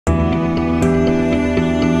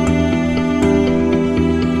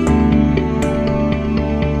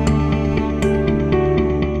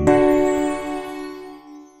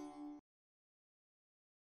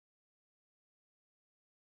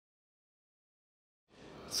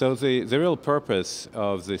So the real purpose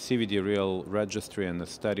of the CVD-REAL registry and the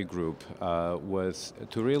study group was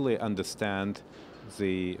to really understand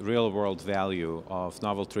the real-world value of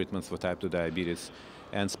novel treatments for type 2 diabetes,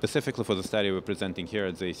 and specifically for the study we're presenting here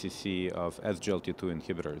at the ACC of SGLT-2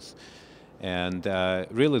 inhibitors. And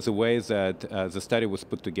really the way that the study was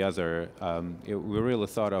put together, we really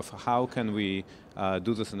thought of how can we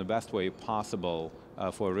do this in the best way possible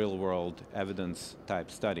for a real-world evidence type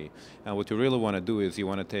study. And what you really want to do is you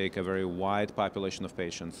want to take a very wide population of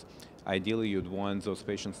patients. Ideally, you'd want those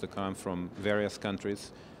patients to come from various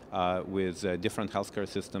countries with different healthcare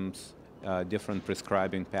systems, different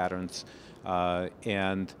prescribing patterns,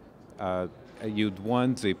 and you'd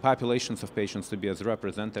want the populations of patients to be as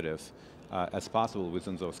representative as possible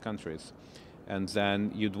within those countries. And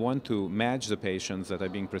then you'd want to match the patients that are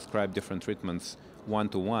being prescribed different treatments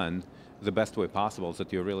one-to-one the best way possible, so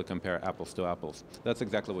that you really compare apples to apples. That's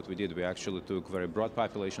exactly what we did. We actually took very broad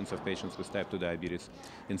populations of patients with type 2 diabetes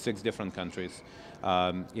in 6 different countries.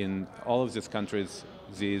 In all of these countries,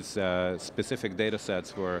 these specific data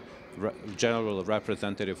sets were generally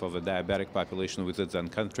representative of a diabetic population within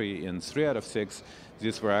that country. In 3 out of 6,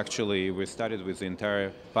 these were actually, we studied with the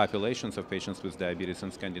entire populations of patients with diabetes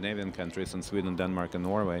in Scandinavian countries, in Sweden, Denmark, and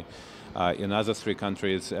Norway. In other 3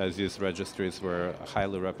 countries, these registries were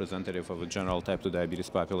highly representative of a general type 2 diabetes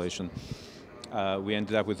population. We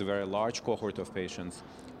ended up with a very large cohort of patients,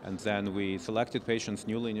 and then we selected patients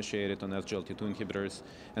newly initiated on SGLT-2 inhibitors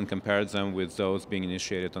and compared them with those being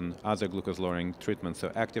initiated on other glucose-lowering treatments,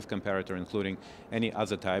 so active comparator, including any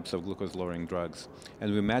other types of glucose-lowering drugs.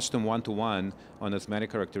 And we matched them one-to-one on as many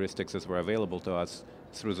characteristics as were available to us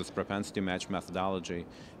through this propensity match methodology,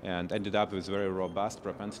 and ended up with a very robust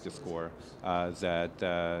propensity score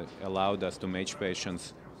that allowed us to match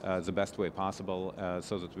patients the best way possible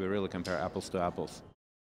so that we really compare apples to apples.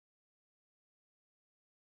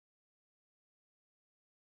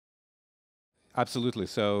 Absolutely.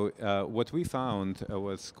 So what we found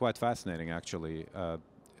was quite fascinating, actually.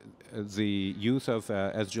 The use of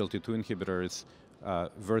SGLT-2 inhibitors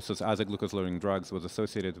versus other glucose-lowering drugs was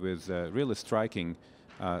associated with really striking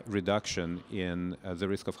reduction in the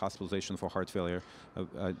risk of hospitalization for heart failure,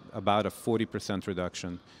 about a 40%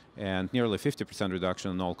 reduction, and nearly 50%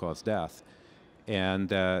 reduction in all-cause death. And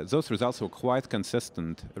those results were quite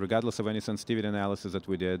consistent, regardless of any sensitivity analysis that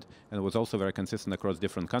we did, and it was also very consistent across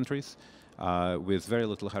different countries with very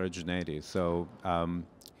little heterogeneity. So,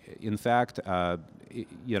 in fact,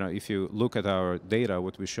 if you look at our data,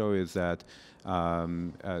 what we show is that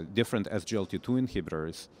different SGLT-2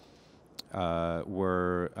 inhibitors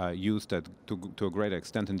were used to a great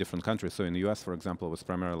extent in different countries. So in the US, for example, it was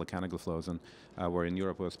primarily canagliflozin, where in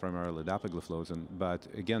Europe it was primarily dapagliflozin. But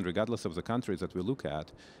again, regardless of the countries that we look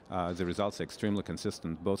at, the results are extremely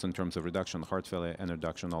consistent, both in terms of reduction in heart failure and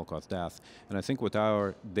reduction in all-cause death. And I think what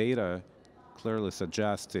our data clearly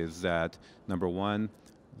suggests is that, number one,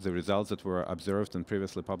 the results that were observed in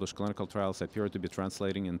previously published clinical trials appear to be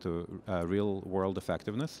translating into real-world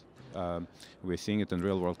effectiveness. We're seeing it in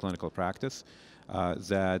real-world clinical practice,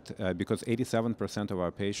 that because 87% of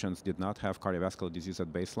our patients did not have cardiovascular disease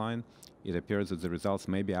at baseline, it appears that the results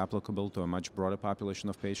may be applicable to a much broader population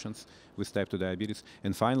of patients with type 2 diabetes.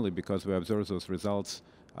 And finally, because we observe those results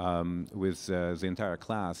with the entire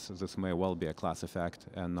class, this may well be a class effect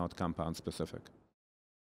and not compound specific.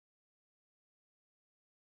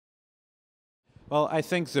 Well, I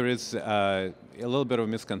think there is a little bit of a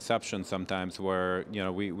misconception sometimes where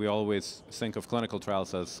we always think of clinical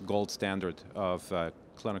trials as gold standard of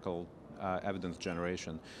clinical evidence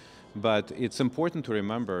generation. But it's important to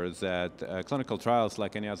remember that clinical trials,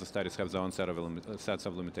 like any other studies, have their own sets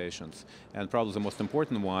of limitations. And probably the most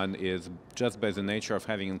important one is just by the nature of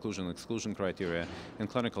having inclusion and exclusion criteria in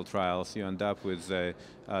clinical trials, you end up with a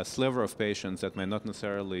sliver of patients that may not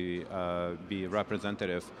necessarily be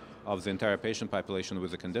representative of the entire patient population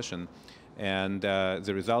with the condition, and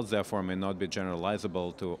the results therefore may not be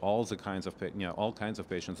generalizable to all kinds of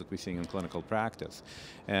patients that we're seeing in clinical practice.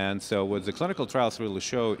 And so what the clinical trials really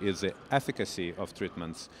show is the efficacy of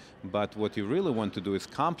treatments, but what you really want to do is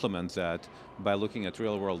complement that by looking at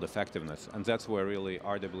real-world effectiveness, and that's where really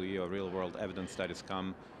RWE, or real-world evidence studies,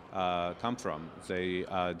 come from. They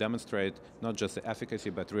demonstrate not just the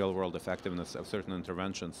efficacy but real-world effectiveness of certain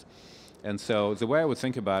interventions. And so the way I would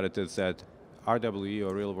think about it is that RWE,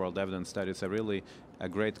 or real-world evidence studies, are really a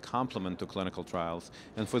great complement to clinical trials.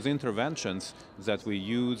 And for the interventions that we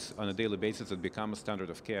use on a daily basis that become a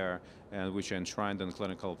standard of care and which are enshrined in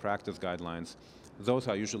clinical practice guidelines, those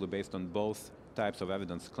are usually based on both types of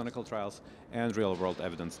evidence, clinical trials and real-world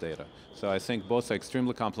evidence data. So I think both are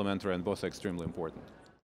extremely complementary and both are extremely important.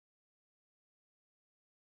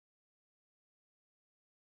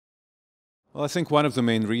 Well, I think one of the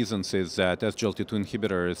main reasons is that SGLT-2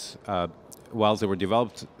 inhibitors, while they were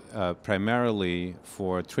developed primarily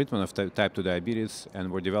for treatment of type 2 diabetes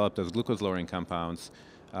and were developed as glucose-lowering compounds,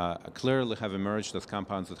 clearly have emerged as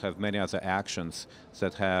compounds that have many other actions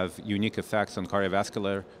that have unique effects on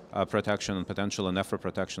cardiovascular protection and potential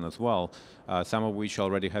nephroprotection as well, some of which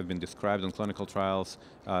already have been described in clinical trials,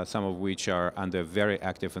 some of which are under very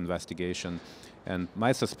active investigation. And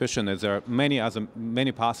my suspicion is there are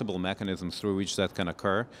many possible mechanisms through which that can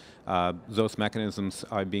occur. Those mechanisms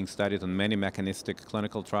are being studied in many mechanistic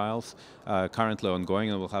clinical trials currently ongoing,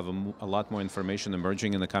 and we'll have a lot more information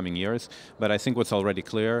emerging in the coming years. But I think what's already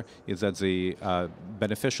clear is that the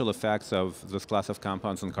beneficial effects of this class of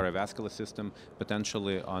compounds in the cardiovascular system,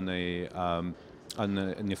 potentially on the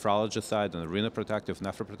nephrology side and the renoprotective,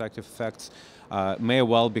 nephroprotective effects, may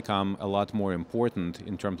well become a lot more important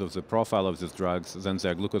in terms of the profile of these drugs than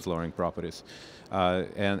their glucose-lowering properties.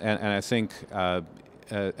 And I think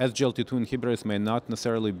SGLT-2 inhibitors may not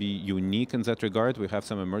necessarily be unique in that regard. We have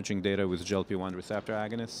some emerging data with GLP-1 receptor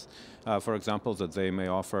agonists, for example, that they may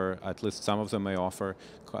offer, at least some of them may offer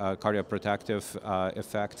cardioprotective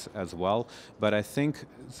effects as well. But I think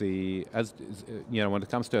when it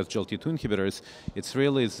comes to SGLT-2 inhibitors, it's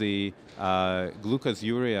really the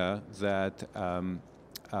glucose-urea that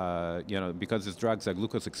because these drugs are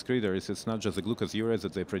glucose excretors, it's not just the glucose-urea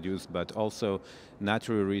that they produce, but also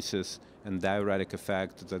natriuresis and diuretic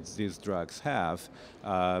effect that these drugs have,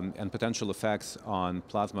 and potential effects on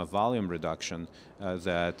plasma volume reduction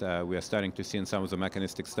that we are starting to see in some of the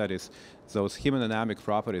mechanistic studies. Those hemodynamic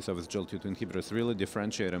properties of SGLT-2 inhibitors really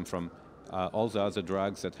differentiate them from all the other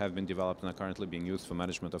drugs that have been developed and are currently being used for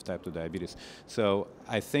management of type 2 diabetes. So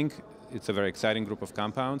I think it's a very exciting group of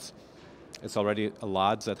compounds. It's already a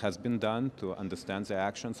lot that has been done to understand the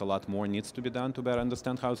actions. A lot more needs to be done to better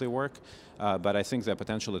understand how they work. But I think they're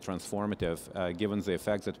potentially transformative, given the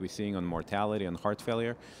effects that we're seeing on mortality and heart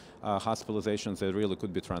failure hospitalizations. They really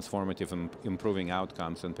could be transformative in improving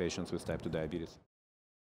outcomes in patients with type 2 diabetes.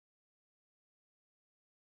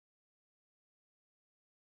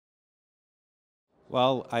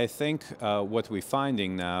 Well, I think what we're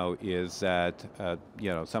finding now is that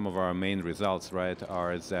some of our main results, right,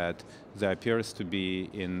 are that there appears to be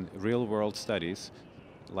in real-world studies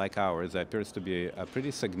like ours, there appears to be a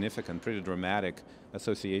pretty significant, pretty dramatic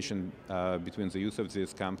association between the use of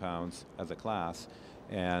these compounds as a class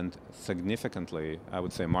and significantly, I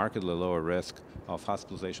would say markedly lower risk of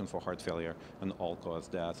hospitalization for heart failure and all-cause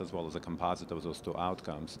death, as well as a composite of those two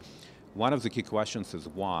outcomes. One of the key questions is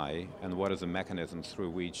why, and what are the mechanisms through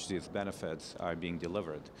which these benefits are being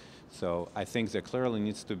delivered. So I think there clearly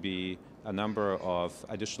needs to be a number of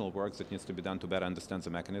additional work that needs to be done to better understand the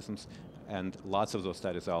mechanisms, and lots of those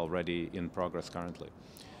studies are already in progress currently.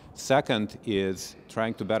 Second is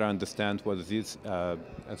trying to better understand whether this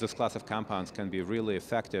class of compounds can be really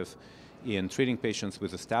effective in treating patients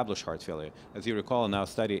with established heart failure. As you recall, in our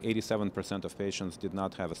study, 87% of patients did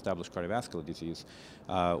not have established cardiovascular disease.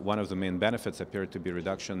 One of the main benefits appeared to be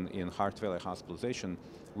reduction in heart failure hospitalization,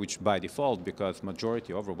 which by default, because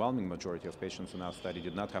overwhelming majority of patients in our study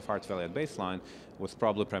did not have heart failure at baseline, was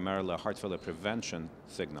probably primarily a heart failure prevention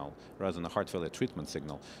signal rather than a heart failure treatment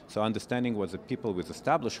signal. So understanding whether people with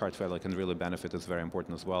established heart failure can really benefit is very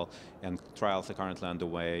important as well, and trials are currently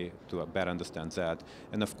underway to better understand that.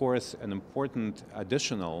 And of course, an important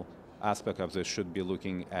additional aspect of this should be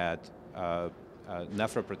looking at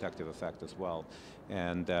nephroprotective effect as well.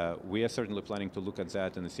 And we are certainly planning to look at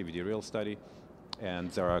that in the CVD-REAL study.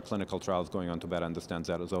 And there are clinical trials going on to better understand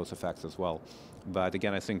those effects as well. But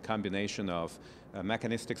again, I think combination of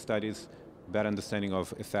mechanistic studies, better understanding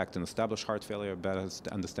of effect in established heart failure, better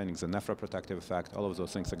understanding the nephroprotective effect, all of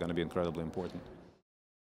those things are going to be incredibly important.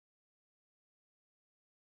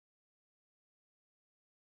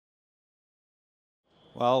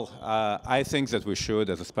 Well, I think that we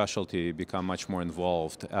should, as a specialty, become much more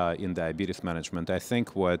involved in diabetes management. I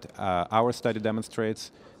think what our study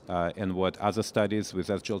demonstrates and what other studies with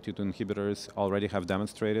SGLT-2 inhibitors already have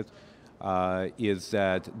demonstrated is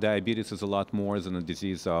that diabetes is a lot more than a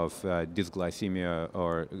disease of dysglycemia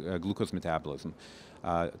or glucose metabolism.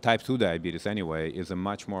 Type 2 diabetes, anyway, is a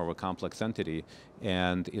much more of a complex entity,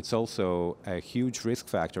 and it's also a huge risk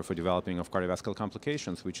factor for developing of cardiovascular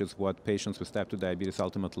complications, which is what patients with type 2 diabetes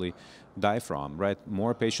ultimately die from, right?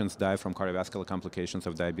 More patients die from cardiovascular complications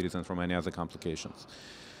of diabetes than from any other complications.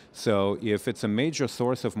 So if it's a major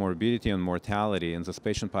source of morbidity and mortality in this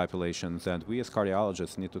patient population, then we as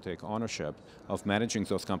cardiologists need to take ownership of managing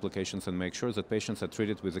those complications and make sure that patients are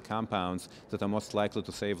treated with the compounds that are most likely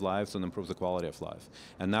to save lives and improve the quality of life.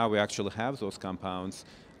 And now we actually have those compounds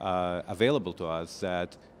available to us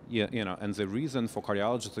that And the reason for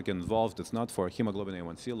cardiologists to get involved is not for hemoglobin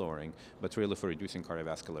A1C lowering, but really for reducing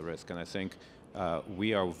cardiovascular risk. And I think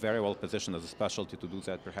we are very well positioned as a specialty to do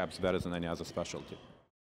that perhaps better than any other specialty.